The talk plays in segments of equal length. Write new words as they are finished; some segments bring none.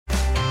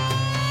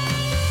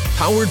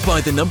Powered by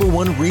the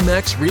 #1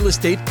 RE/MAX real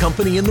estate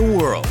company in the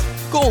world,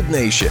 Gold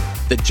Nation.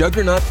 The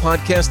Juggernaut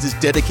podcast is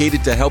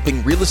dedicated to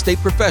helping real estate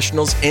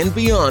professionals and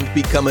beyond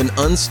become an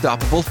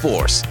unstoppable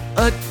force.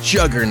 A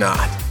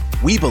juggernaut.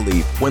 We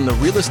believe when the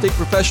real estate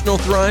professional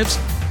thrives,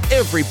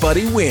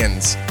 everybody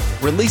wins.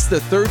 Released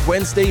the third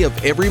Wednesday of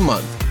every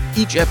month,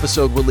 each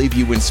episode will leave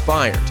you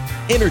inspired,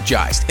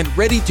 energized, and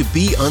ready to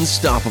be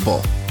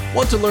unstoppable.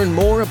 Want to learn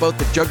more about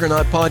the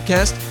Juggernaut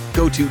podcast?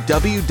 Go to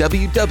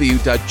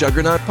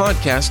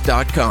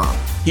www.juggernautpodcast.com.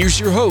 Here's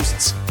your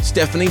hosts,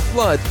 Stephanie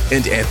Flood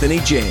and Anthony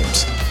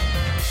James.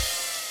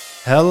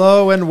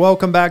 Hello and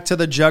welcome back to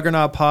the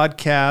Juggernaut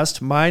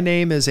podcast. My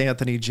name is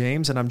Anthony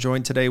James and I'm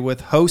joined today with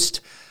host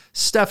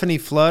Stephanie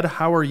Flood.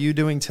 How are you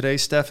doing today,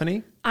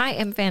 Stephanie? I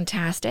am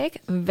fantastic.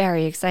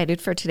 Very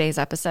excited for today's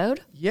episode.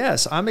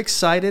 Yes, I'm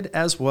excited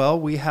as well.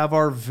 We have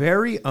our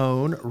very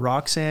own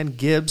Roxanne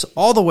Gibbs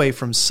all the way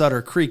from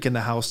Sutter Creek in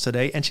the house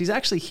today, and she's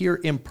actually here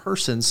in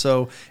person,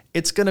 so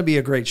it's going to be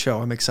a great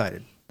show. I'm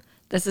excited.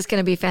 This is going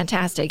to be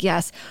fantastic.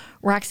 Yes,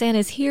 Roxanne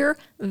is here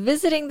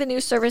visiting the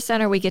new service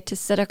center. We get to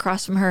sit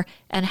across from her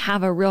and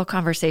have a real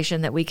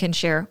conversation that we can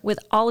share with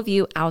all of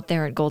you out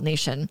there at Gold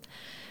Nation.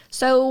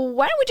 So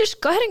why don't we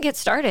just go ahead and get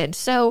started?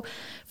 So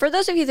for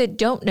those of you that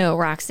don't know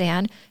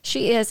Roxanne,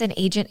 she is an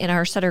agent in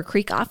our Sutter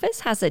Creek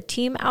office, has a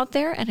team out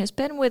there, and has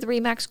been with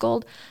RE/MAX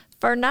Gold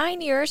for 9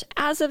 years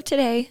as of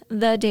today,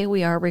 the day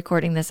we are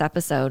recording this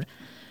episode.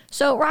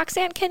 So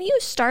Roxanne, can you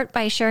start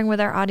by sharing with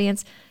our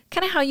audience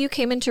kind of how you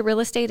came into real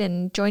estate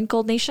and joined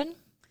Gold Nation?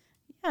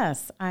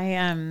 Yes,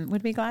 I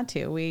would be glad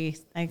to.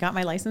 I got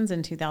my license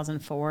in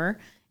 2004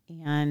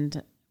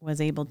 and was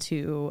able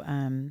to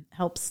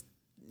help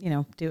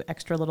do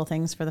extra little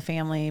things for the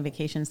family,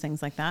 vacations,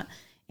 things like that.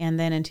 And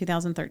then in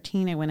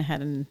 2013, I went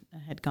ahead and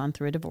had gone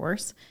through a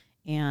divorce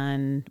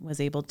and was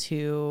able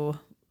to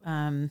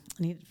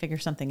need to figure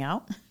something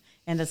out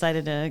and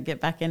decided to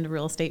get back into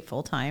real estate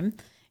full time.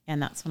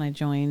 And that's when I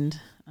joined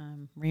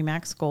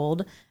RE/MAX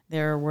Gold.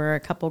 There were a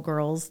couple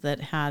girls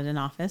that had an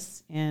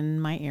office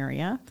in my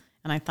area.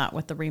 And I thought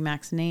with the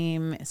RE/MAX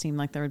name, it seemed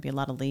like there would be a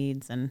lot of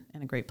leads and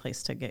a great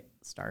place to get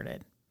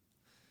started.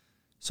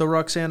 So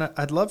Roxanne,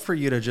 I'd love for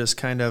you to just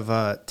kind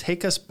of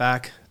take us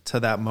back to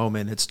that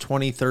moment. It's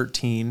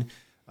 2013,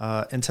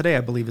 and today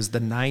I believe is the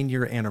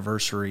 9-year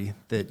anniversary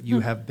that you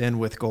have been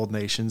with Gold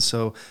Nation.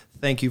 So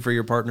thank you for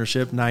your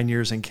partnership, 9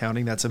 years and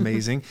counting. That's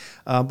amazing.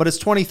 But it's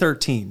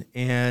 2013,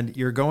 and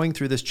you're going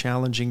through this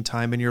challenging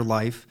time in your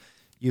life.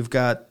 You've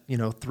got,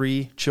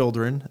 3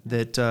 children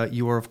that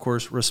you are, of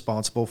course,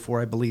 responsible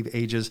for, I believe,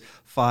 ages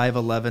 5,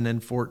 11,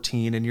 and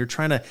 14. And you're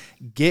trying to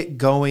get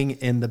going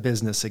in the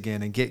business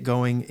again and get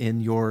going in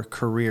your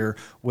career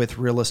with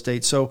real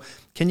estate. So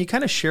can you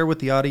kind of share with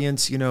the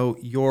audience,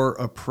 your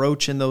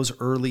approach in those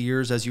early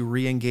years as you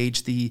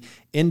re-engage the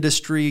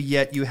industry,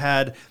 yet you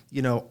had,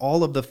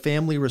 all of the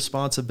family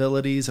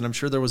responsibilities, and I'm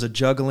sure there was a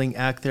juggling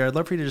act there. I'd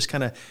love for you to just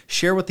kind of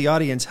share with the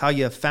audience how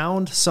you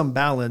found some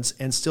balance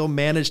and still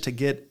managed to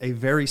get a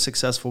very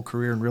successful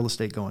career in real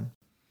estate going.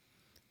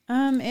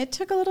 It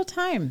took a little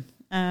time.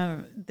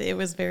 It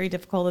was very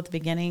difficult at the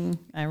beginning.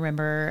 I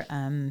remember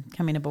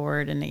coming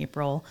aboard in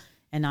April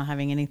and not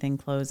having anything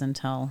close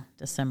until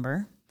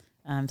December.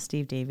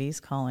 Steve Davies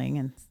calling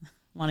and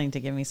wanting to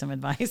give me some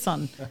advice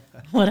on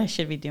what I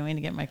should be doing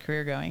to get my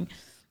career going.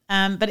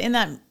 But in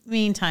that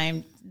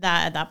meantime,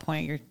 at that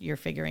point, you're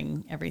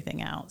figuring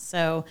everything out.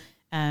 So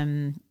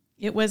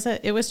it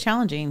was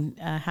challenging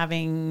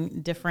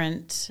having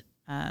different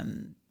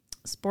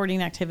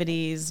sporting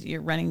activities.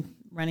 You're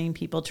running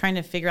people, trying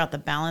to figure out the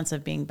balance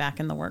of being back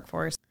in the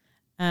workforce.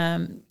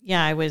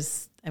 I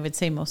would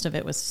say most of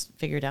it was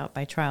figured out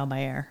by trial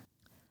by error.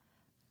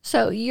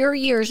 So your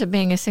years of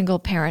being a single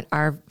parent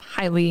are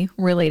highly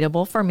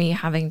relatable for me,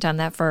 having done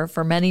that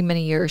for many,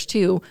 many years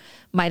too.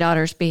 My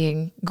daughters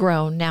being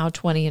grown, now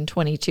 20 and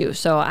 22.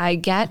 So I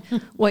get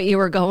what you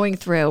were going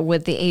through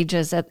with the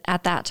ages at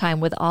that time,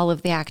 with all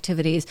of the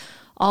activities,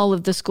 all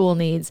of the school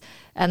needs,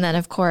 and then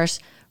of course,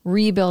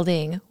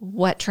 rebuilding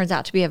what turns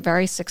out to be a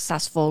very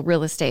successful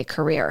real estate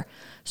career.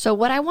 So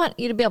what I want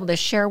you to be able to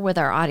share with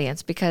our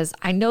audience, because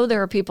I know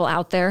there are people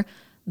out there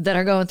that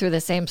are going through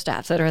the same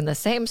steps, that are in the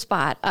same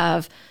spot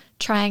of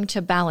trying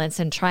to balance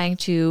and trying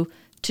to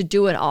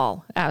do it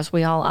all, as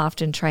we all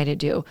often try to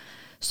do.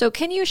 So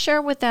can you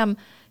share with them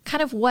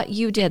kind of what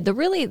you did, the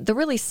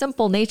really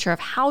simple nature of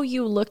how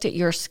you looked at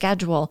your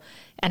schedule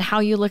and how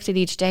you looked at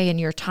each day and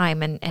your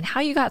time and how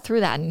you got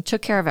through that and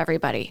took care of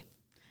everybody?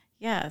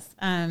 Yes.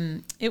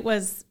 It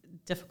was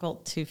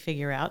difficult to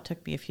figure out.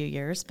 Took me a few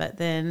years, but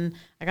then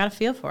I got a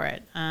feel for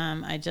it.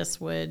 I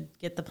just would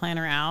get the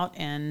planner out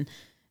and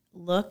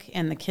look,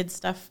 and the kids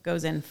stuff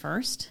goes in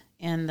first,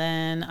 and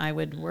then I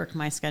would work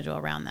my schedule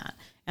around that.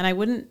 And I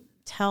wouldn't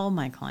tell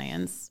my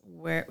clients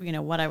what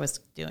I was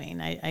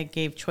doing. I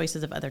gave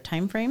choices of other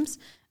time frames.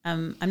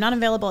 I'm not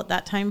available at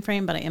that time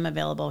frame, but I am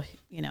available,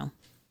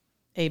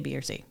 A, B,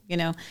 or C,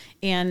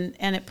 and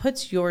it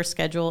puts your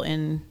schedule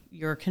in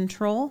your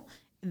control,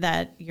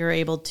 that you're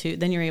able to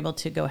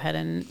go ahead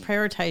and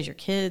prioritize your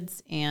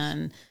kids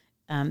and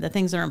the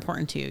things that are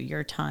important to you,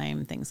 your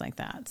time, things like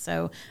that.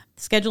 So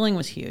scheduling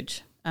was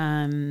huge.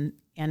 And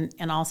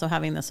also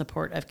having the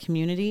support of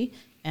community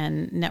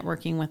and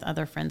networking with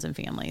other friends and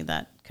family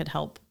that could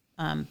help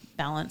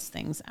balance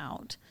things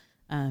out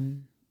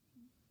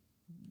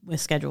with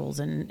schedules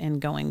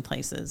and going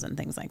places and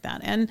things like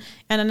that. And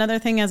another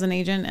thing as an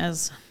agent,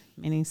 as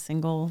many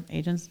single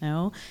agents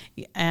know,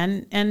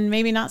 and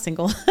maybe not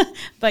single,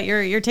 but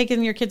you're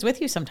taking your kids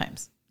with you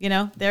sometimes. You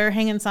know, they're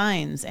hanging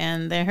signs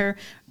and they're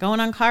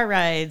going on car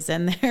rides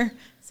and they're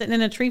sitting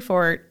in a tree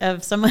fort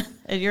of someone,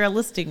 you're a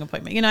listing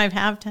appointment. You know, I've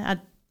had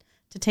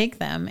to take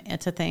them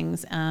to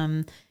things.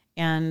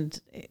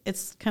 And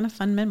it's kind of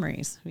fun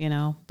memories, you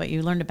know, but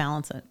you learn to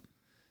balance it.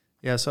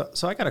 Yeah. So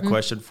I got a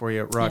question for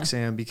you,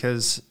 Roxanne,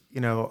 because,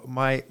 you know,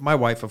 my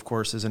wife, of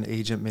course, is an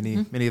agent.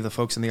 Many of the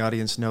folks in the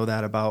audience know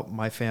that about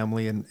my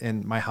family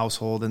and my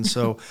household. And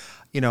so,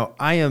 you know,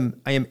 I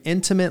am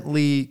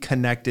intimately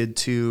connected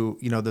to,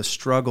 you know, the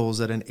struggles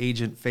that an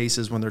agent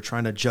faces when they're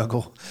trying to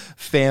juggle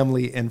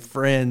family and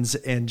friends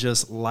and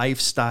just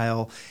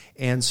lifestyle.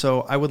 And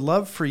so I would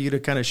love for you to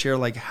kind of share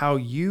like how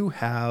you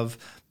have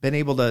been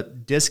able to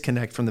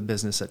disconnect from the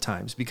business at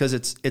times, because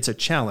it's a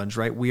challenge,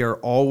 right? We are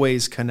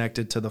always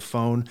connected to the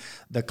phone.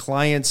 The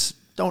clients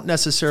don't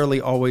necessarily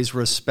always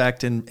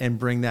respect and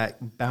bring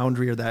that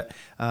boundary or that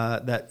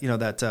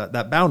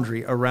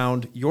boundary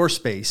around your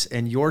space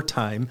and your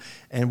time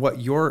and what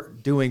you're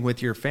doing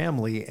with your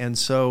family. And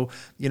so,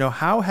 you know,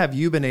 how have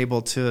you been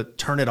able to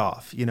turn it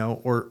off, you know,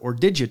 or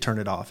did you turn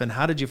it off? And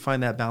how did you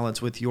find that balance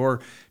with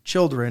your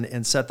children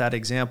and set that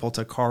example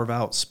to carve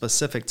out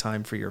specific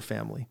time for your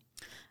family?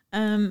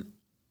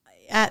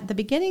 At the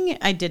beginning,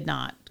 I did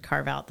not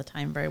carve out the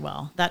time very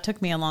well. That took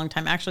me a long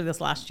time. Actually,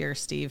 this last year,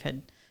 Steve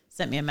had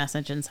sent me a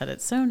message and said,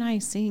 it's so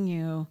nice seeing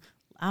you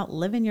out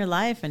living your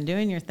life and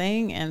doing your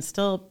thing and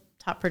still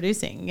top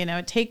producing. You know,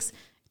 it takes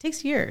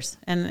years.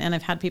 And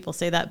I've had people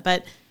say that,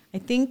 but I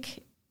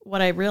think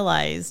what I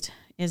realized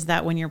is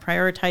that when you're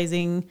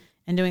prioritizing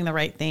and doing the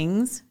right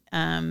things,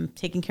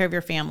 taking care of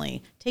your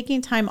family,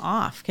 taking time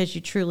off because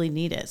you truly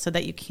need it so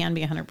that you can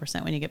be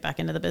 100% when you get back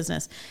into the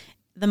business,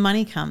 the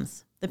money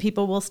comes. The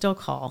people will still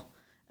call.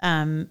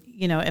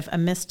 You know, if a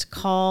missed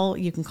call,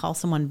 you can call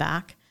someone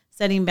back.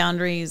 Setting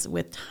boundaries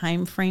with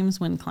time frames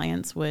when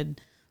clients would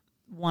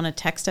want to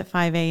text at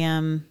 5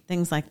 a.m.,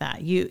 things like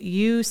that.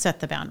 You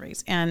set the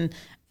boundaries. And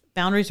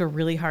boundaries were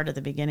really hard at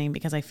the beginning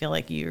because I feel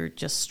like you're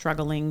just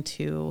struggling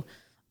to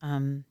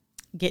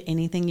get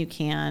anything you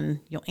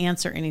can. You'll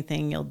answer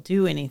anything. You'll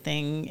do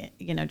anything,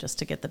 you know, just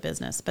to get the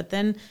business. But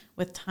then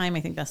with time,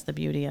 I think that's the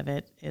beauty of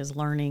it, is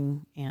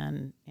learning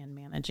and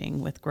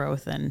managing with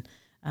growth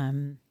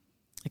and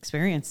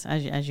experience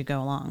as you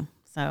go along.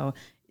 So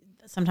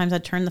sometimes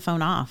I'd turn the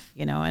phone off,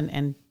 you know,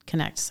 and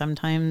connect.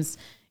 Sometimes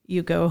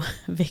you go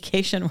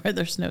vacation where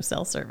there's no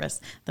cell service.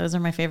 Those are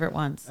my favorite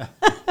ones.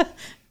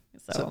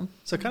 So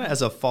kind of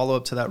as a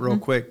follow-up to that real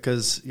quick,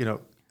 because, you know,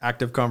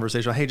 active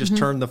conversation, hey, just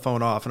turn the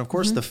phone off. And of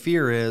course the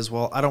fear is,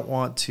 well, I don't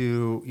want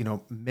to, you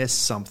know, miss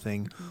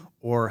something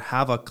or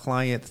have a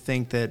client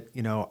think that,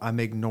 you know, I'm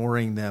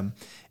ignoring them.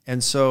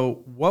 And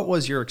so what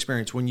was your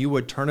experience when you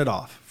would turn it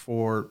off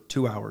for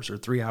 2 hours or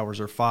 3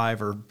 hours or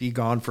 5 or be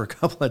gone for a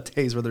couple of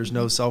days where there's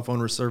no cell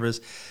phone or service?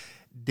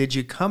 Did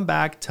you come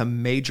back to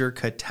major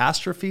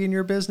catastrophe in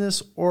your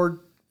business,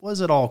 or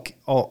was it all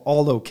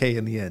okay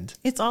in the end?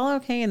 It's all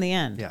okay in the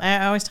end. Yeah.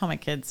 I always tell my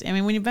kids, I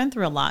mean, when you've been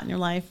through a lot in your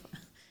life,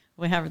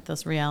 we have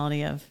this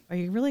reality of,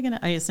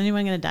 is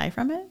anyone going to die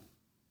from it?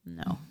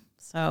 No.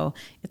 So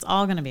it's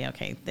all going to be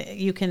okay.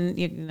 You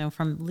can,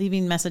 from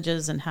leaving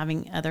messages and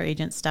having other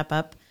agents step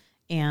up,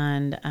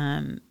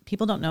 and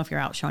people don't know if you're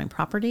out showing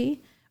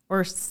property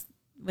or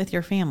with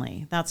your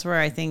family. That's where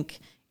I think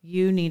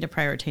you need to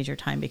prioritize your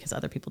time, because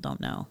other people don't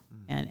know.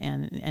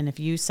 And if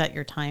you set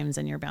your times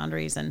and your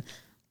boundaries, and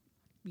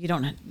you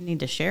don't need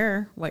to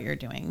share what you're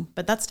doing,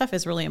 but that stuff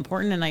is really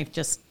important. And I've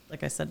just,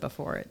 like I said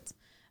before, it's,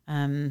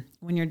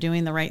 when you're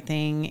doing the right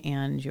thing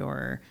and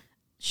you're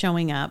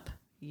showing up,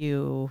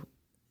 the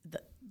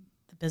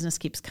business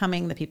keeps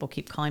coming, the people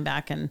keep calling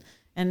back, and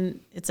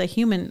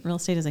real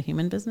estate is a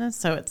human business.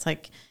 So it's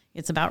like,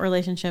 it's about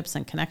relationships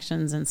and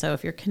connections. And so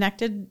if you're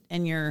connected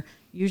and you're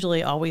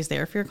usually always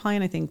there for your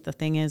client, I think the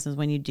thing is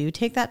when you do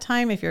take that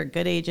time, if you're a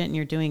good agent and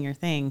you're doing your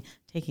thing,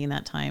 taking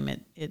that time,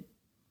 it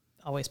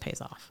always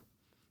pays off.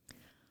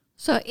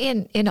 So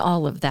in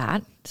all of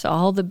that, so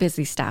all the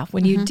busy stuff,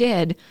 when you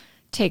did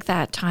take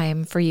that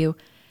time for you,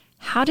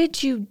 how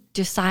did you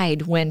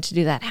decide when to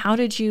do that? How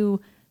did you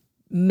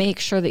make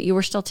sure that you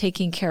were still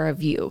taking care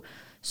of you?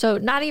 So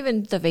not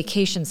even the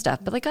vacation stuff,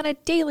 but like on a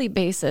daily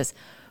basis,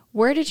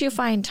 where did you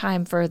find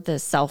time for the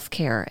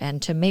self-care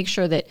and to make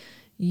sure that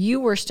you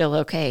were still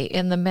okay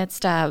in the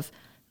midst of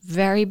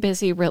very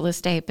busy real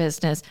estate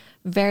business,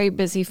 very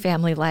busy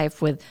family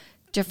life with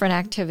different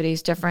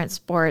activities, different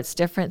sports,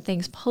 different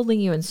things pulling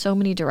you in so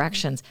many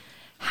directions?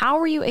 How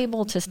were you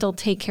able to still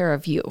take care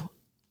of you?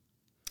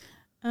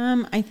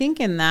 I think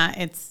in that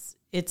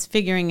it's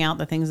figuring out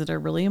the things that are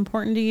really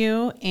important to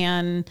you.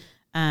 And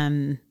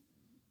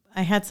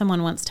I had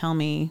someone once tell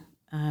me,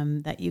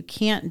 that you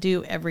can't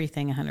do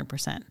everything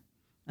 100%,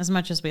 as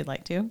much as we'd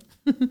like to.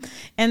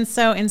 And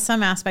so in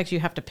some aspects, you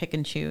have to pick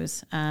and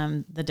choose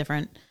the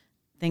different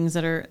things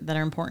that are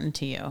important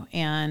to you,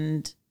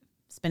 and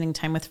spending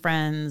time with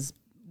friends,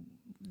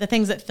 the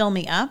things that fill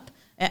me up.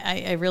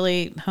 I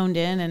really honed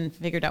in and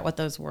figured out what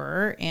those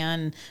were,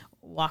 and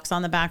walks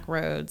on the back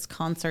roads,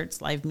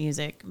 concerts, live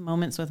music,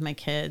 moments with my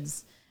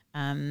kids,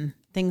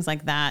 things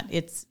like that.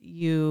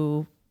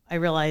 I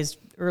realized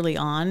early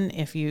on,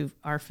 if you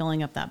are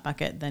filling up that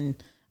bucket, then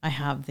I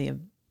have the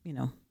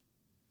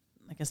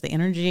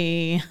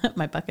energy,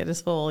 my bucket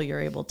is full,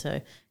 you're able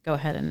to go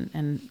ahead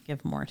and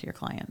give more to your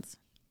clients.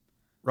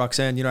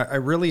 Roxanne, I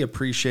really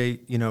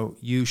appreciate,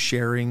 you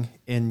sharing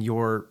in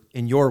your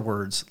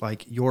words,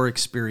 like your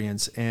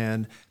experience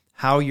and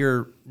how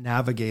you're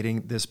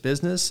navigating this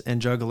business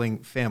and juggling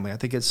family. I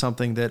think it's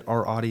something that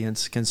our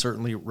audience can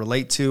certainly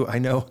relate to. I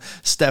know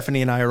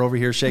Stephanie and I are over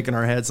here shaking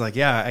our heads like,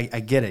 yeah, I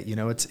get it.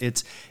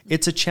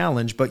 It's a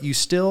challenge, but you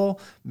still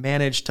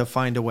manage to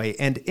find a way.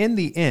 And in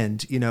the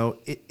end,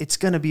 it's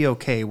going to be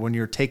okay when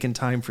you're taking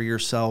time for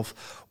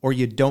yourself or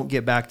you don't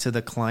get back to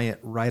the client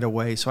right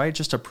away. So I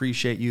just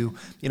appreciate you,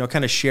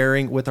 kind of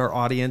sharing with our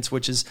audience,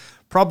 which is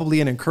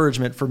probably an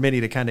encouragement for many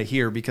to kind of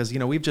hear, because,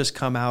 we've just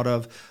come out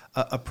of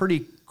a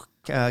pretty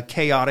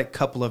chaotic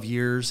couple of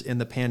years in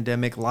the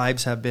pandemic.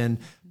 Lives have been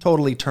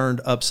totally turned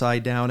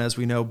upside down. As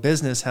we know,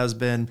 business has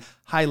been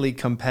highly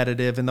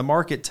competitive, and the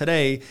market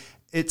today,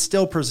 it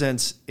still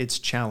presents its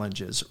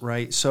challenges,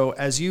 right? So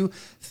as you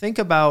think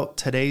about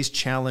today's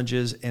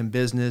challenges in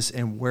business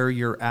and where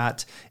you're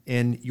at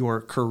in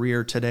your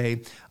career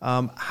today,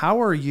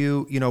 how are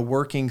you,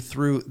 working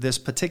through this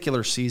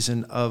particular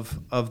season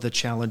of the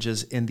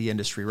challenges in the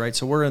industry, right?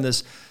 So we're in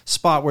this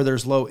spot where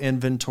there's low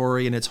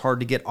inventory and it's hard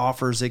to get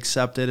offers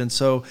accepted. And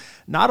so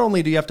not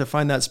only do you have to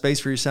find that space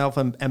for yourself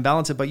and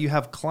balance it, but you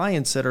have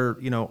clients that are,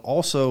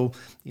 also,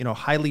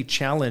 highly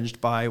challenged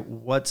by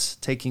what's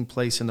taking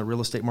place in the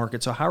real estate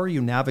market. So how are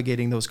you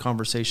navigating those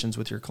conversations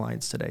with your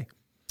clients today?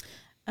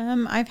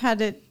 I've had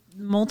it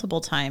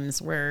multiple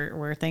times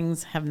where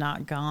things have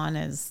not gone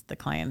as the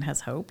client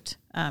has hoped,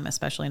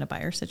 especially in a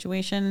buyer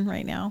situation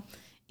right now.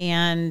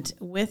 And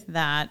with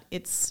that,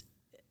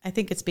 I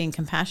think it's being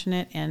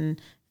compassionate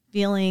and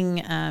feeling,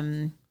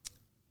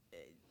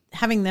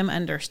 having them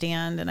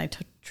understand. And I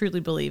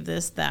truly believe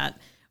this, that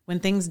when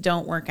things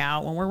don't work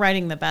out, when we're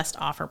writing the best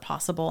offer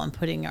possible and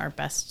putting our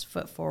best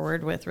foot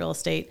forward with real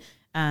estate,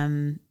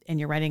 and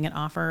you're writing an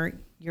offer,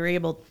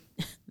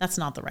 that's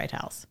not the right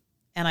house.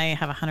 And I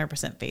have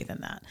 100% faith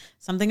in that.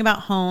 Something about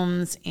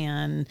homes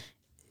and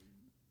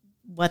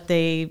what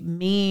they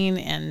mean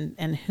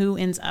and who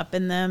ends up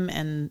in them.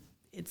 And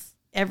it's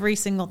every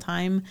single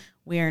time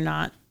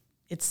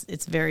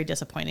it's very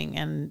disappointing.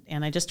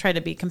 And I just try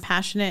to be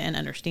compassionate and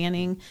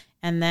understanding,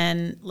 and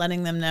then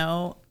letting them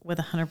know with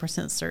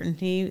 100%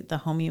 certainty, the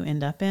home you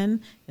end up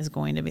in is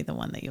going to be the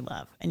one that you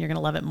love. And you're going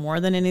to love it more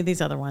than any of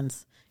these other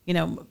ones,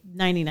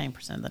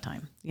 99% of the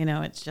time.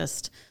 It's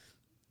just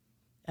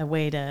a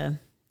way to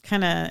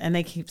kind of, and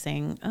they keep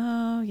saying,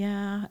 oh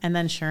yeah. And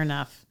then sure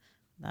enough,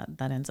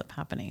 that ends up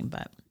happening.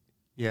 But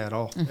yeah, it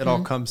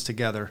all comes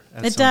together.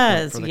 It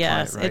does.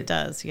 Yes. Client, right? It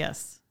does.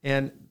 Yes.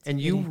 And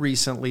you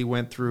recently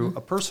went through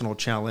a personal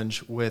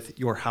challenge with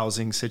your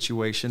housing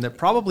situation that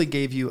probably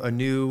gave you a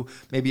new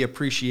maybe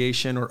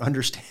appreciation or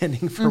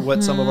understanding for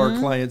what some of our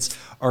clients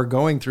are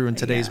going through in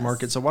today's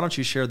market. So why don't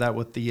you share that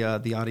with the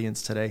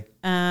audience today?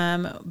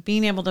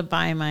 Being able to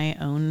buy my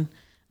own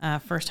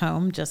first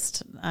home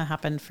just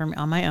happened for me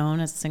on my own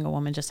as a single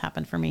woman, just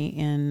happened for me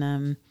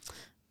in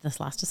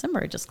this last December.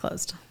 It just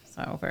closed.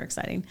 So very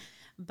exciting.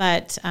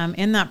 But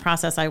in that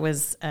process, I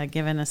was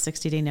given a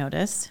 60-day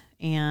notice.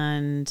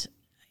 And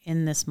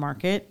in this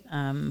market,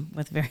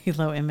 with very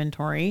low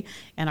inventory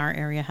and our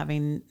area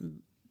having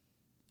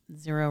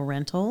 0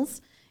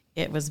 rentals,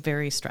 it was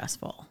very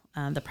stressful.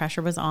 The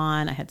pressure was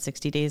on. I had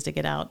 60 days to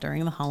get out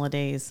during the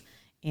holidays.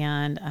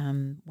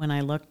 And when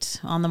I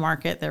looked on the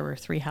market, there were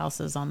 3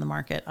 houses on the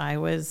market. I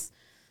was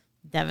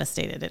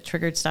devastated. It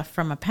triggered stuff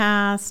from a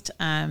past.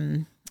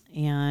 And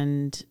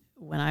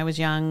when I was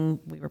young,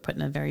 we were put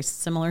in a very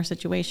similar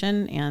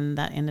situation. And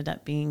that ended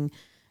up being...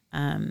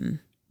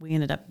 we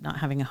ended up not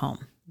having a home,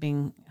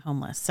 being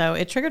homeless. So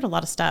it triggered a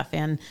lot of stuff.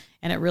 And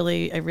I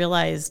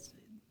realized,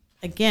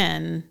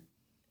 again,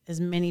 as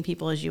many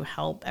people as you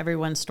help,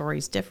 everyone's story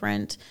is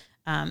different.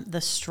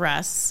 The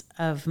stress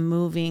of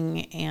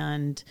moving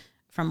and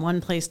from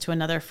one place to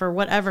another for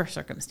whatever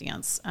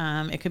circumstance,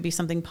 it could be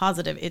something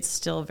positive. It's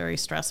still very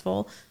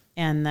stressful.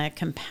 And the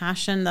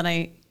compassion that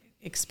I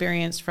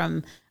experienced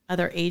from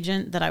other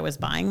agent that I was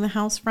buying the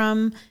house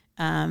from,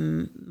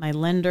 my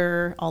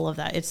lender, all of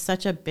that, it's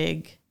such a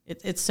big...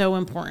 It's so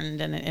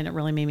important, and it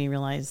really made me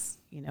realize,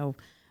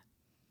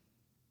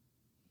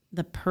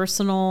 the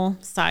personal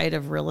side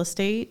of real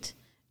estate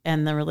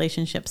and the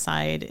relationship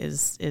side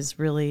is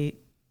really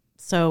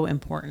so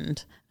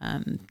important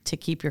to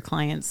keep your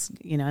clients,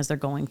 as they're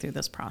going through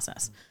this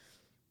process.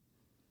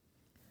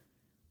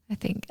 I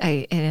think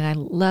I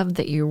love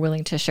that you're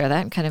willing to share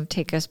that and kind of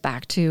take us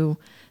back to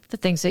the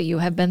things that you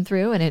have been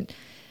through. And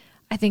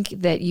I think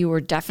that you were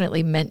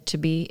definitely meant to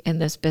be in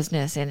this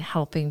business and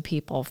helping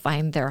people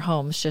find their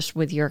homes, just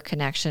with your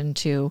connection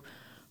to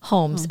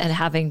homes and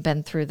having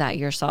been through that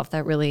yourself.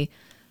 I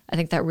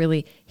think that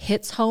really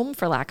hits home,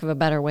 for lack of a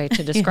better way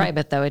to describe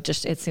it, though. It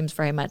seems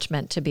very much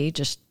meant to be,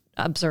 just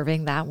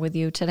observing that with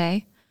you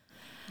today.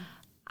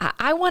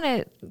 I want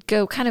to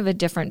go kind of a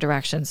different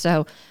direction.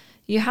 So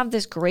you have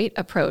this great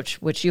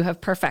approach, which you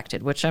have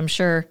perfected, which I'm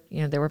sure,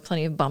 there were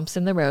plenty of bumps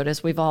in the road,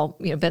 as we've all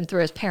been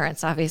through as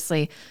parents,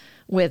 obviously,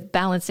 with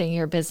balancing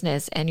your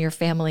business and your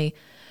family.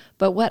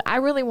 But what I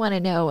really want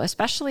to know,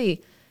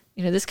 especially,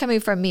 this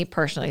coming from me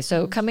personally,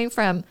 so coming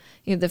from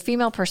the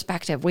female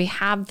perspective, we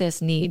have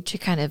this need to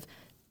kind of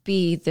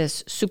be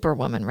this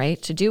superwoman,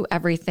 right? To do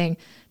everything,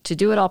 to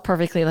do it all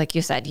perfectly. Like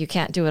you said, you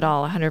can't do it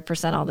all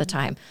 100% all the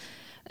time.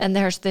 And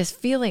there's this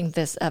feeling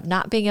of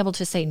not being able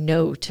to say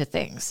no to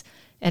things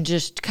and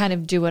just kind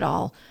of do it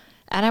all.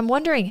 And I'm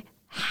wondering,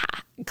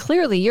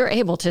 clearly you're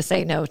able to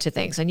say no to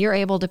things, and you're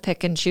able to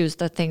pick and choose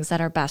the things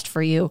that are best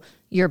for you,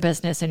 your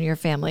business, and your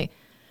family.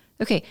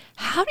 Okay,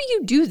 how do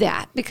you do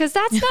that? Because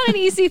that's not an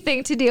easy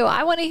thing to do.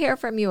 I want to hear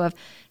from you of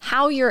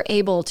how you're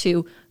able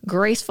to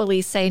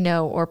gracefully say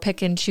no or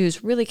pick and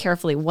choose really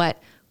carefully what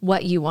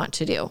you want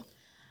to do.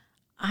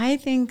 I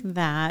think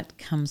that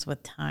comes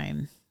with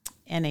time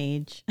and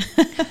age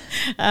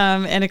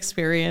and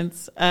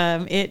experience.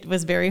 It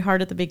was very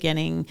hard at the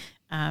beginning,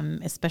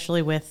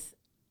 especially with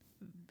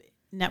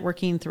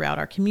networking throughout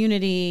our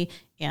community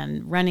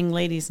and running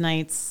ladies'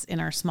 nights in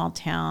our small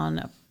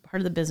town.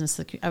 Part of the business,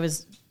 I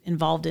was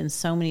involved in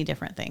so many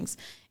different things.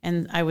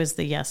 And I was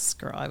the yes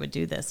girl. I would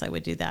do this, I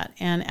would do that.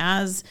 And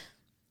as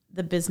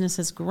the business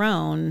has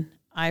grown,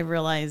 I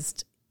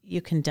realized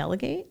you can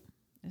delegate.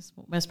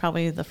 That's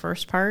probably the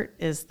first part,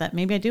 is that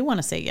maybe I do want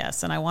to say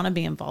yes, and I want to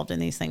be involved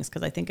in these things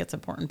because I think it's an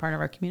important part of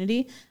our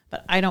community,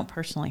 but I don't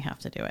personally have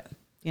to do it,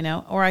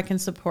 or I can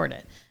support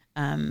it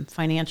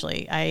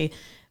financially.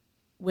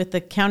 With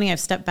the county, I've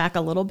stepped back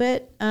a little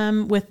bit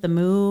with the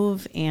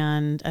move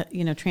and,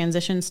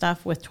 transition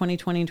stuff. With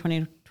 2020 and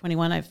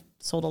 2021, I've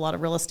sold a lot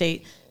of real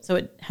estate, so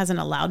it hasn't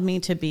allowed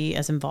me to be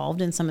as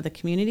involved in some of the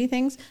community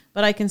things,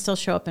 but I can still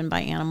show up and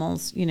buy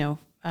animals,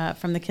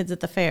 from the kids at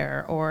the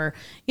fair, or,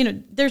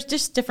 there's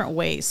just different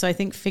ways. So I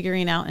think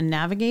figuring out and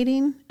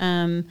navigating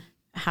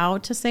how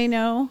to say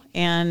no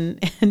and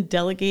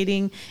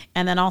delegating,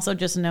 and then also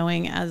just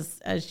knowing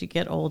as you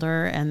get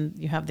older and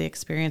you have the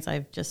experience,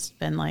 I've just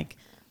been like,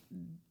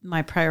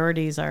 my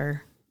priorities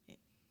are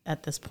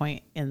at this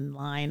point in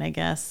line, I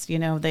guess.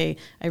 I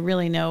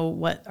really know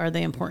what are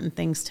the important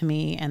things to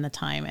me and the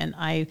time, and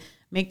I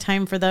make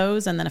time for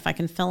those. And then if I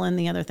can fill in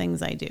the other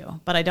things, I do.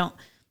 But I don't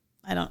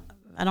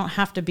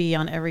have to be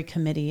on every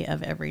committee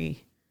of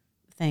every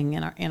thing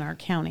in our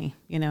county.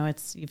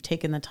 You've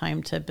taken the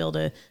time to build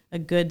a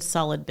good,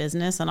 solid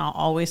business, and I'll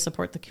always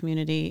support the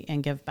community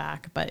and give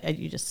back. But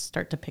you just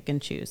start to pick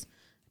and choose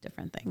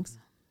different things.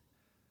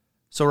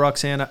 So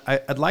Roxanne,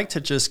 I'd like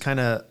to just kind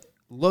of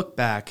look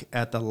back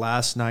at the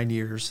last 9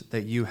 years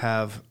that you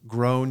have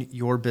grown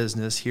your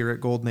business here at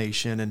Gold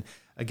Nation, and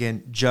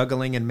again,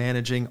 juggling and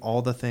managing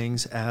all the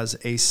things as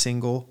a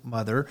single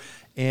mother.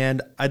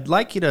 And I'd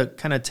like you to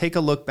kind of take a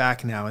look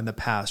back now in the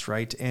past,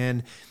 right?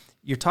 And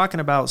you're talking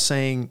about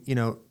saying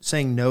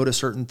no to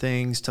certain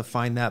things to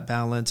find that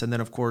balance. And then,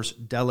 of course,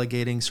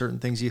 delegating certain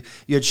things. You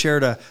had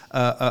shared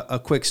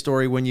a quick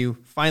story when you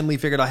finally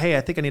figured out, hey,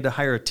 I think I need to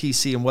hire a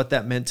TC, and what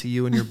that meant to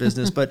you and your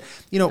business. But,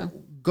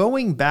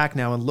 going back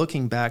now and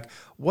looking back,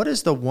 what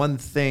is the one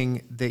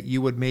thing that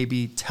you would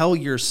maybe tell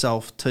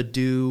yourself to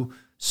do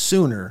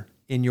sooner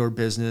in your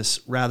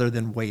business rather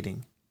than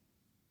waiting?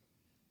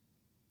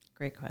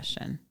 Great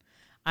question.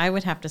 I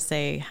would have to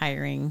say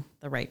hiring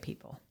the right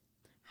people.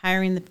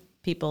 Hiring the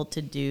people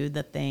to do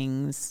the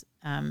things.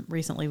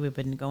 Recently, we've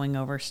been going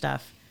over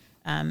stuff,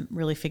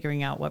 really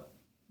figuring out what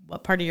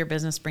part of your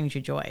business brings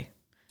you joy.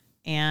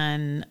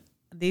 And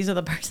these are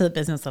the parts of the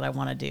business that I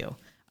want to do.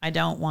 I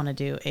don't want to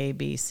do A,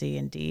 B, C,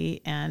 and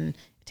D. And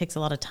it takes a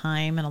lot of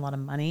time and a lot of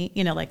money,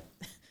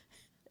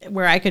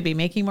 where I could be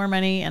making more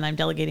money, and I'm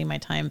delegating my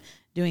time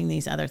doing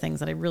these other things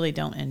that I really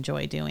don't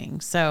enjoy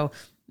doing. So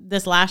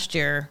this last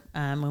year,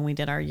 when we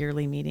did our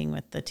yearly meeting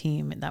with the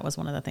team, that was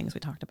one of the things we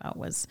talked about,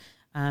 was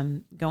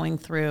going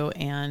through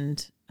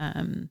and,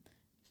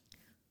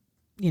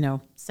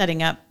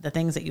 setting up the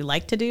things that you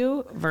like to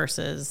do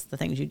versus the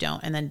things you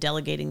don't, and then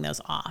delegating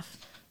those off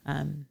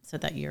so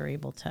that you're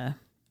able to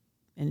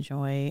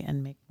enjoy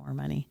and make more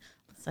money,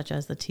 such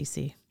as the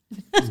TC.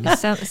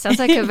 Sounds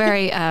like a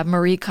very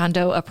Marie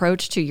Kondo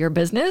approach to your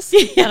business,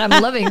 and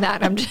I'm loving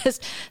that. I'm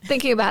just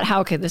thinking about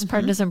how, this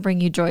part doesn't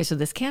bring you joy, so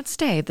this can't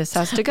stay. This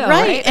has to go,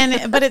 right?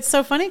 But it's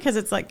so funny because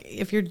it's like,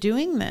 if you're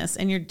doing this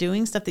and you're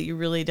doing stuff that you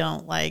really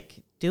don't like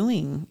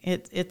doing,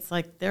 it's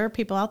like there are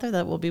people out there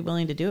that will be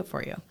willing to do it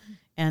for you.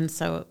 And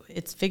so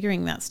it's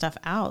figuring that stuff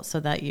out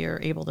so that you're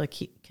able to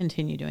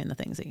continue doing the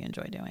things that you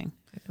enjoy doing.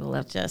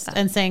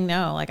 And saying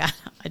no, like,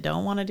 I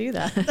don't want to do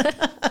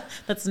that.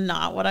 That's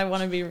not what I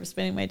want to be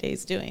spending my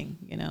days doing.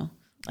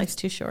 Life's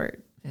too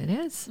short. It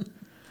is.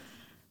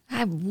 I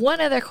have one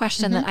other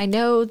question that I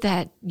know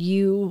that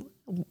you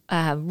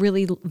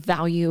really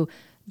value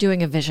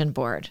doing a vision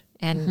board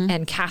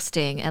and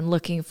casting and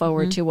looking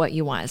forward to what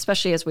you want,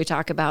 especially as we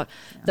talk about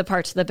the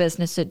parts of the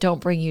business that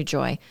don't bring you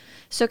joy.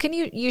 So can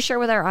you share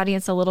with our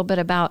audience a little bit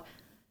about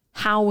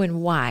how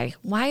and why?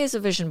 Why is a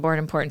vision board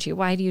important to you?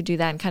 Why do you do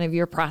that and kind of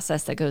your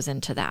process that goes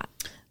into that?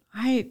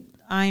 I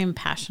am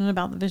passionate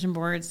about the vision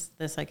boards.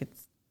 This I could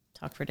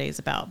talk for days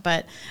about,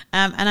 but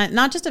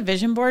not just a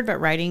vision board, but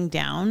writing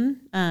down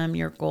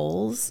your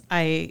goals.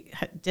 I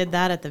did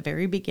that at the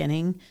very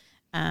beginning.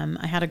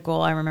 I had a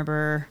goal. I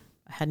remember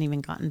I hadn't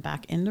even gotten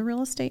back into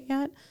real estate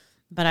yet,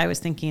 but I was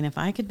thinking if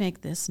I could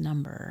make this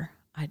number,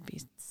 I'd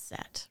be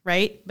set,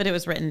 right? But it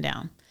was written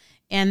down.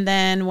 And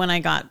then when I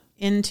got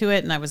into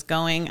it and I was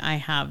going, I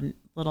have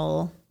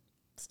little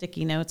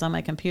sticky notes on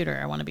my computer.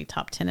 I want to be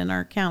top 10 in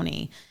our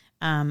county.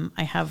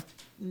 I have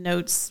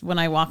notes when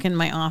I walk in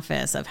my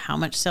office of how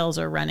much sales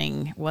are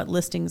running, what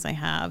listings I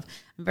have.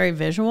 I'm very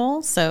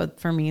visual. So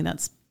for me,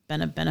 that's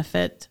been a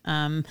benefit.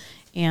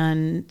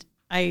 And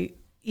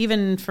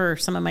even for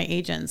some of my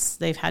agents,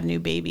 they've had new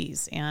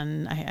babies,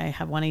 and I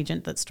have one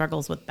agent that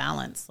struggles with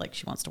balance. Like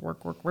she wants to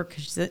work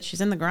because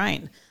she's in the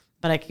grind.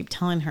 But I keep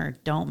telling her,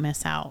 don't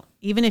miss out.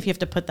 Even if you have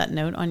to put that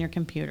note on your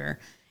computer.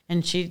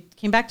 And she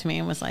came back to me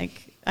and was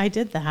like, I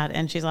did that.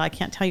 And she's like, I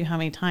can't tell you how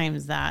many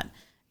times that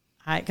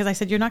because I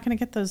said, you're not going to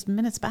get those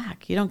minutes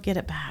back. You don't get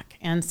it back.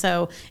 And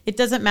so it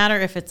doesn't matter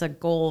if it's a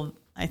goal,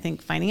 I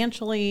think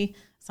financially,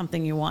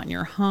 something you want in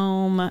your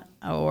home,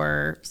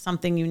 or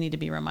something you need to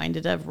be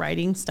reminded of.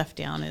 Writing stuff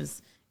down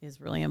is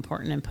really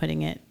important, and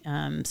putting it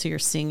so you're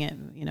seeing it,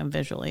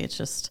 visually. It's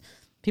just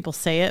people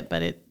say it,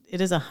 but it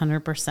is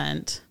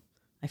 100%.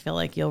 I feel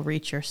like you'll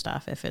reach your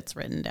stuff if it's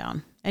written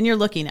down and you're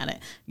looking at it.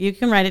 You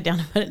can write it down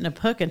and put it in a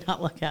book and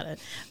not look at it,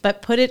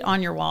 but put it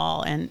on your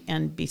wall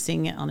and be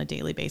seeing it on a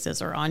daily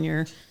basis, or on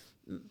your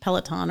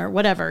Peloton or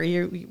whatever,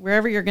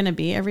 wherever you're going to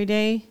be every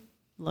day.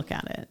 Look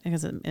at it,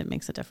 because it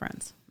makes a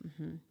difference.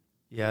 Mm-hmm.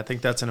 Yeah, I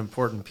think that's an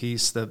important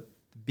piece, that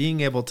being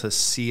able to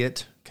see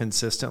it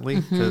consistently,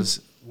 because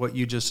what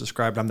you just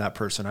described, I'm that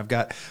person. I've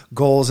got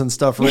goals and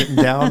stuff written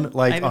down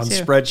like on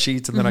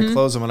spreadsheets, and then I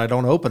close them and I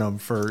don't open them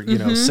for,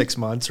 6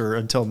 months or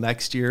until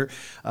next year.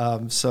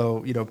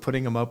 So,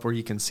 putting them up where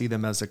you can see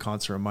them as a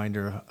constant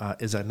reminder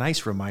is a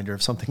nice reminder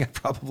of something I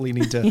probably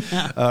need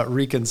to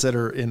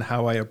reconsider in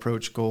how I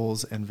approach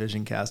goals and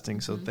vision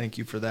casting. So thank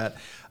you for that.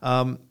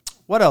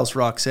 What else,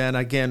 Roxanne?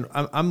 Again,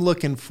 I'm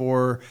looking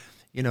for,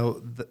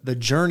 the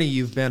journey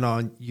you've been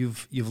on.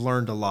 You've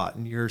learned a lot,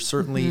 and you're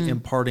certainly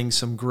imparting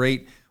some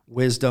great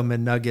wisdom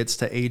and nuggets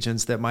to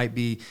agents that might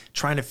be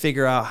trying to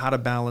figure out how to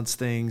balance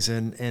things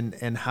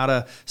and how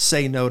to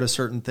say no to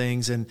certain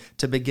things and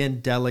to begin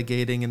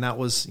delegating. And that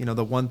was,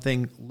 the one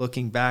thing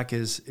looking back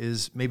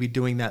is maybe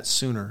doing that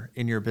sooner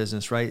in your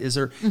business, right? Is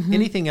there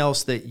anything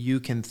else that you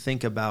can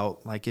think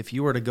about? Like if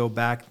you were to go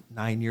back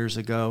 9 years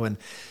ago and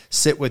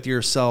sit with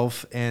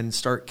yourself and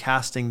start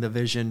casting the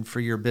vision for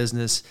your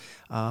business,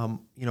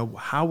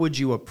 how would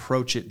you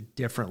approach it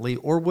differently,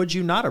 or would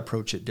you not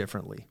approach it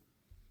differently?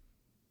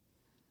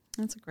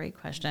 That's a great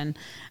question.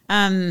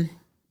 The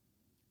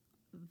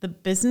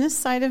business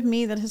side of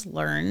me that has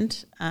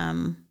learned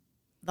the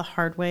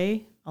hard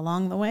way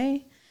along the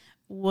way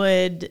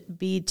would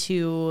be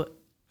to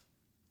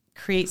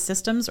create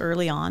systems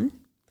early on.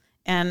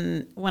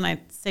 And when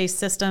I say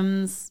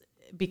systems,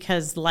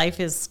 because life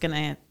is going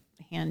to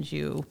hand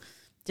you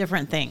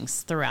different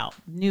things throughout,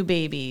 new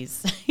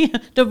babies,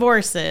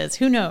 divorces,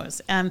 who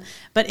knows?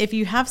 But if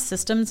you have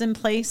systems in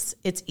place,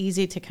 it's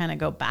easy to kind of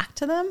go back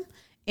to them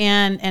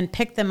and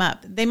pick them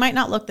up. They might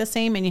not look the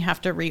same, and you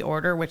have to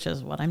reorder, which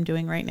is what I'm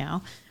doing right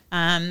now.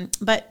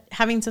 But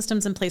having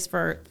systems in place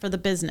for the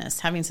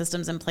business, having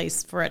systems in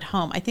place for at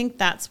home, I think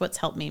that's what's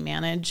helped me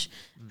manage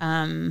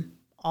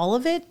all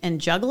of it and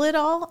juggle it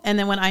all. And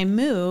then when I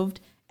moved,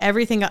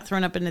 everything got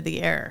thrown up into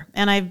the air.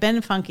 And I've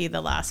been funky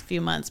the last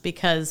few months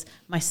because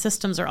my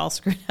systems are all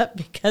screwed up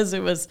because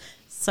it was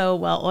so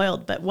well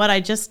oiled. But what I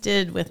just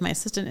did with my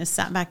assistant is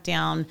sat back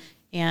down,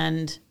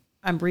 and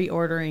I'm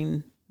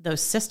reordering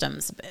those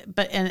systems,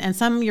 and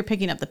some you're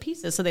picking up the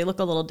pieces, so they look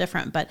a little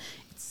different, but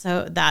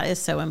so that is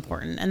so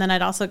important. And then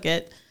I'd also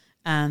get,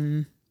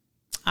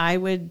 I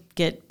would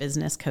get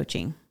business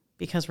coaching,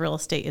 because real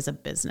estate is a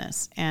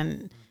business,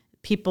 and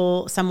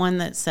someone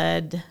that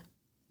said,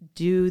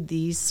 do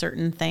these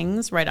certain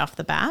things right off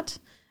the bat,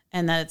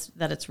 and that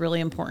it's really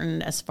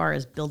important as far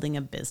as building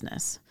a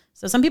business.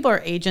 So some people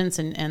are agents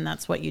and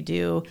that's what you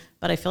do,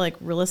 but I feel like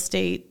real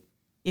estate,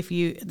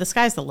 the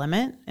sky's the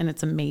limit, and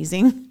it's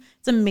amazing.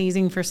 It's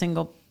amazing for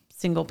single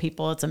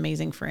people. It's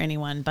amazing for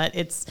anyone, but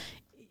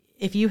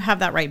if you have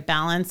that right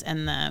balance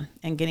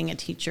and getting a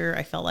teacher,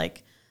 I felt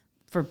like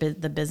for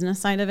the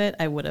business side of it,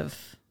 I would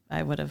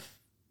have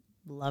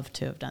loved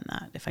to have done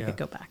that if I could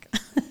go back.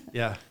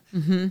 Yeah.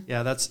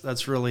 Yeah.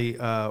 That's really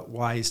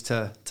wise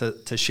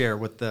to share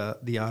with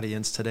the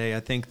audience today. I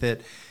think that,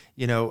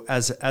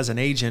 as an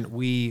agent,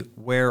 we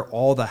wear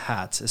all the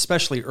hats,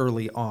 especially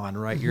early on,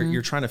 right?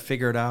 You're trying to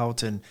figure it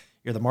out, and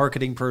you're the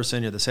marketing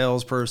person, you're the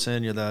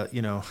salesperson, you're the,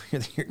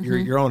 you're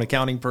your own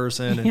accounting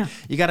person, and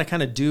you got to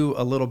kind of do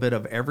a little bit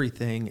of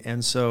everything.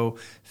 And so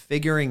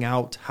figuring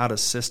out how to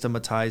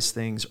systematize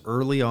things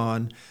early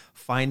on,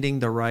 finding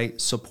the right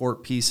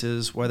support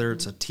pieces, whether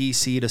it's a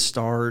TC to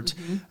start,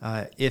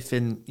 if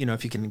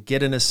you can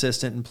get an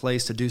assistant in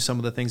place to do some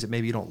of the things that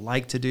maybe you don't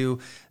like to do,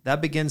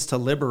 that begins to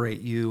liberate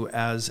you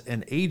as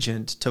an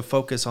agent to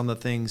focus on the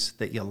things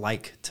that you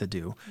like to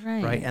do,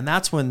 right? And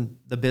that's when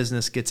the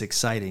business gets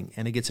exciting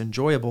and it gets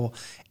enjoyable.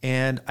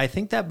 And I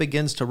think that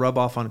begins to rub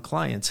off on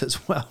clients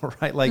as well,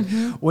 right? Like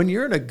when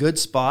you're in a good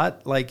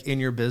spot, like in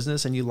your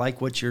business, and you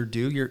like what you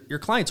do, your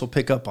clients will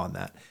pick up on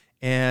that.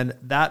 And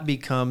that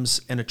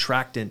becomes an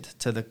attractant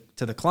to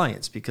the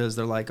clients, because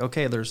they're like,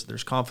 okay,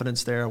 there's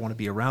confidence there. I want to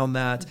be around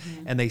that.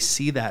 And they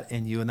see that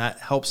in you. And that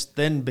helps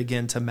then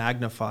begin to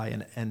magnify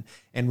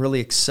and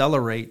really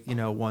accelerate,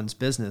 one's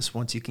business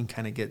once you can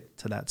kind of get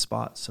to that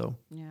spot. So,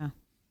 yeah,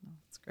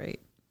 that's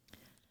great.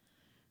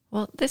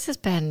 Well, this has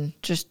been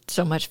just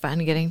so much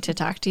fun getting to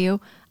talk to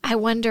you. I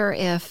wonder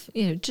if,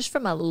 just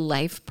from a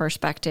life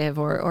perspective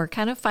or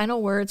kind of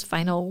final words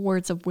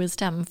of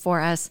wisdom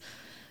for us,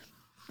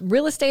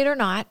 real estate or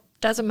not,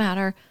 doesn't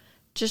matter.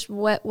 Just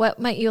what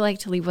might you like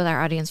to leave with our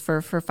audience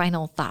for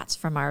final thoughts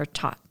from our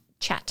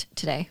chat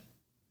today?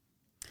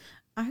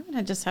 I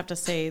would just have to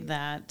say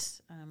that,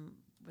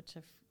 which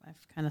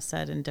I've kind of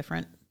said in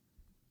different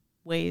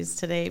ways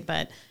today,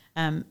 but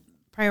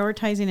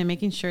prioritizing and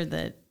making sure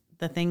that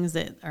the things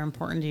that are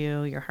important to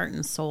you, your heart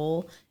and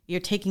soul, you're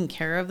taking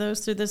care of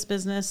those through this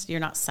business. You're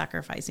not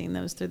sacrificing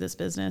those through this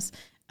business,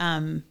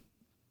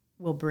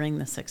 will bring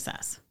the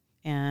success.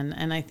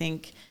 And I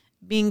think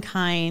being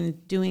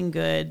kind, doing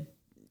good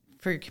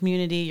for your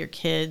community, your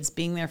kids,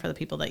 being there for the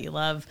people that you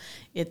love.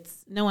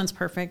 No one's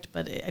perfect,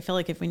 but I feel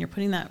like when you're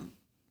putting that,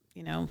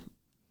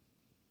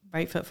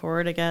 right foot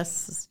forward, I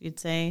guess you'd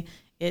say,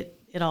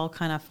 it all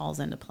kind of falls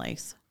into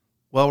place.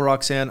 Well,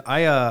 Roxanne,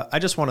 I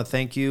just want to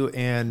thank you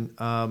and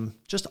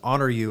just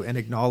honor you and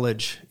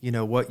acknowledge,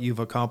 what you've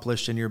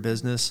accomplished in your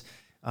business.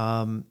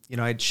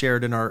 I'd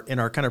shared in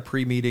our kind of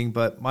pre-meeting,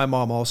 but my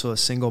mom also a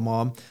single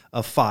mom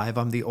of 5.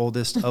 I'm the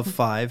oldest of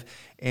 5.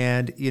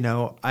 And,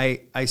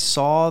 I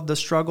saw the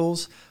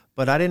struggles,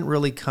 but I didn't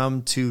really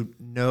come to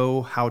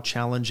know how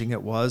challenging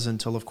it was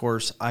until, of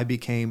course, I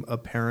became a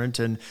parent.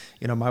 And,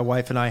 my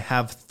wife and I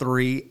have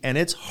 3, and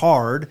it's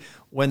hard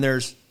when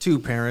there's 2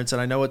 parents. And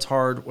I know it's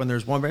hard when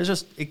there's 1,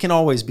 but it can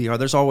always be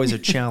hard. There's always a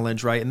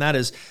challenge, right? And that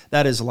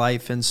is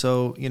life. And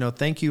so,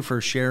 thank you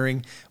for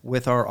sharing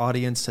with our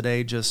audience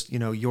today, just,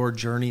 your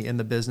journey in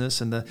the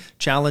business and the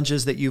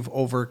challenges that you've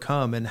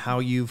overcome and how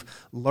you've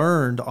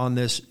learned on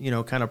this,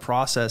 kind of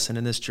process and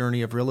in this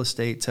journey of real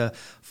estate to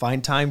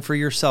find time for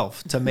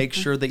yourself, to make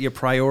sure that you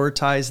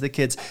prioritize the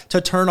kids, to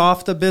turn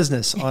off the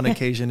business on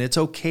occasion. It's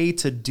okay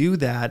to do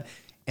that.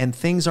 And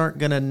things aren't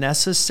going to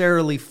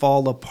necessarily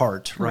fall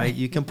apart, right?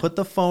 You can put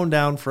the phone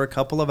down for a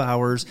couple of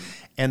hours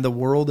and the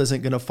world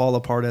isn't going to fall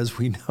apart as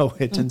we know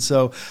it. And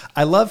so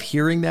I love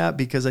hearing that,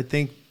 because I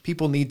think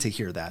people need to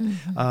hear that,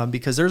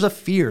 because there's a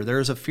fear.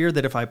 There's a fear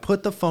that if I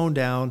put the phone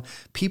down,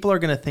 people are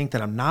going to think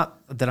that I'm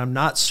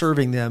not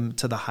serving them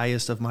to the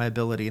highest of my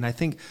ability. And I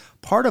think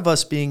part of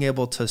us being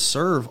able to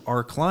serve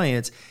our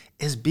clients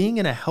is being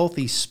in a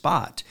healthy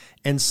spot.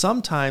 And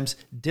sometimes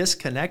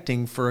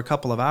disconnecting for a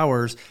couple of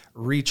hours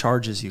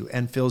recharges you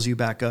and fills you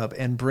back up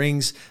and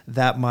brings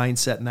that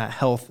mindset and that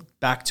health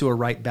back to a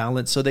right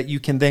balance so that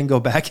you can then go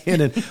back in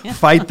and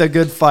fight the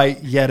good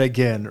fight yet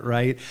again,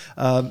 right?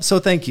 So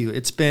thank you.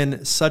 It's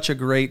been such a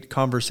great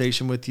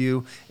conversation with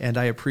you, and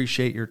I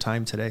appreciate your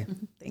time today.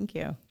 Thank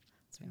you.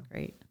 It's been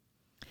great.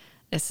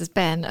 This has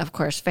been, of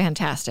course,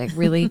 fantastic.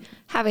 Really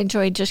have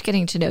enjoyed just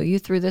getting to know you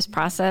through this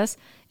process,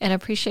 and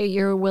appreciate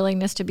your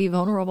willingness to be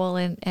vulnerable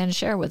and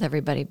share with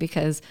everybody,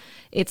 because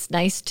it's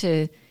nice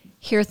to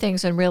hear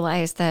things and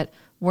realize that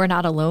we're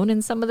not alone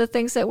in some of the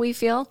things that we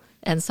feel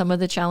and some of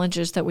the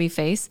challenges that we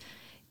face.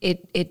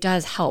 It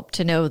does help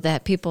to know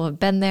that people have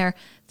been there,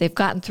 they've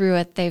gotten through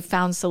it, they've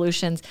found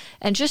solutions.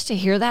 And just to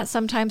hear that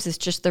sometimes is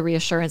just the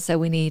reassurance that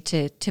we need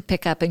to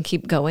pick up and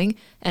keep going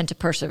and to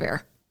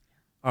persevere.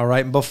 All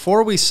right. And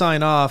before we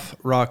sign off,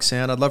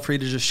 Roxanne, I'd love for you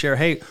to just share,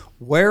 hey,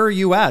 where are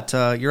you at?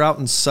 You're out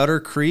in Sutter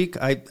Creek.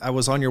 I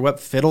was on your web,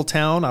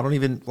 Fiddletown. I don't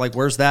even,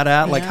 where's that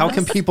at? Like, how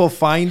can people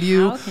find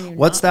you?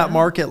 What's that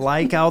market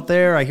like out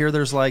there? I hear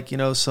there's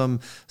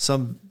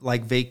some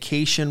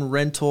vacation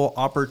rental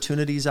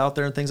opportunities out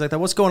there and things like that.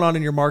 What's going on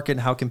in your market,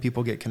 and how can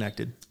people get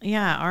connected?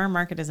 Yeah, our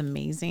market is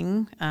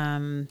amazing.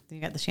 You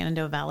got the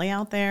Shenandoah Valley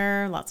out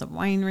there, lots of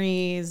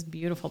wineries,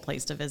 beautiful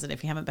place to visit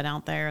if you haven't been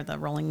out there. The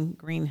Rolling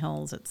Green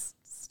Hills, it's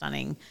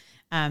stunning.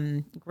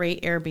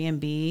 Great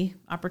Airbnb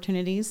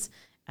opportunities.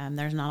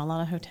 There's not a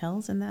lot of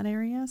hotels in that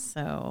area,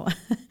 so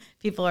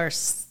people are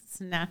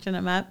snatching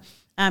them up.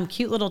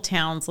 Cute little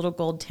towns, Little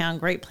Gold Town,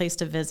 great place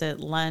to visit,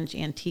 lunch,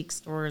 antique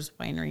stores,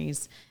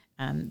 wineries.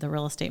 The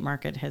real estate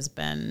market has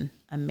been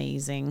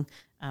amazing.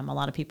 A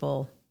lot of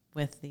people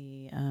with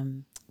the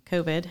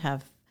COVID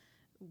have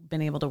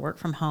been able to work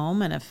from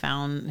home and have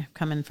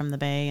come in from the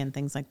Bay and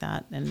things like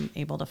that, and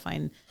able to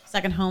find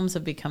second homes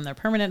have become their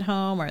permanent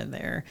home, or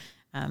they're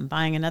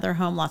buying another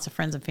home. Lots of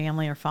friends and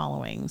family are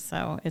following.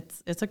 So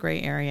it's a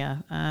great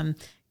area.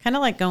 Kind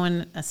of like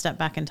going a step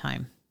back in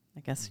time,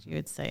 I guess you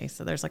would say.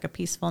 So there's like a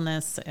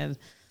peacefulness and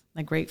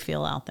a great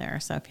feel out there.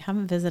 So if you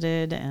haven't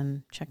visited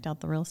and checked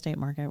out the real estate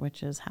market,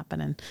 which is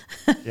happening,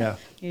 yeah,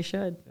 you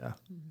should. Yeah,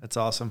 that's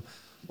awesome.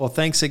 Well,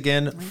 thanks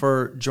again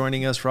for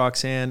joining us,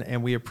 Roxanne,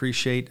 and we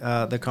appreciate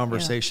the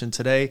conversation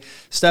today.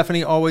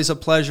 Stephanie, always a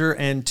pleasure.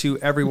 And to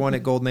everyone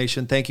at Gold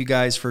Nation, thank you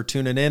guys for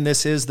tuning in.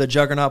 This is the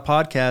Juggernaut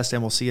Podcast,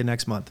 and we'll see you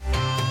next month.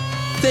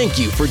 Thank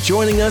you for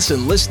joining us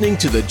and listening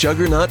to the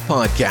Juggernaut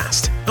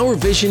Podcast. Our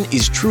vision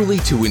is truly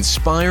to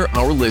inspire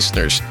our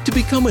listeners to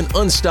become an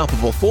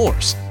unstoppable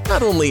force,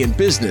 not only in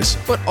business,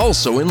 but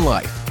also in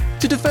life.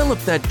 To develop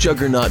that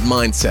juggernaut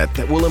mindset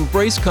that will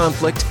embrace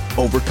conflict,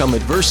 overcome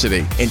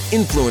adversity, and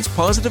influence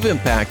positive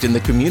impact in the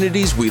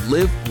communities we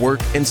live, work,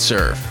 and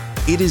serve.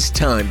 It is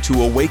time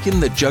to awaken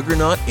the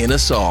juggernaut in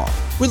us all.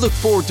 We look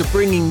forward to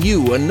bringing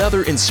you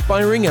another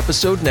inspiring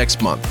episode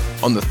next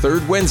month on the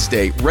third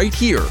Wednesday right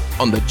here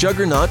on the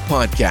Juggernaut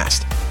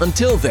Podcast.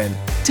 Until then,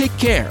 take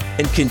care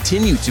and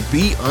continue to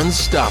be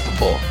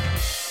unstoppable.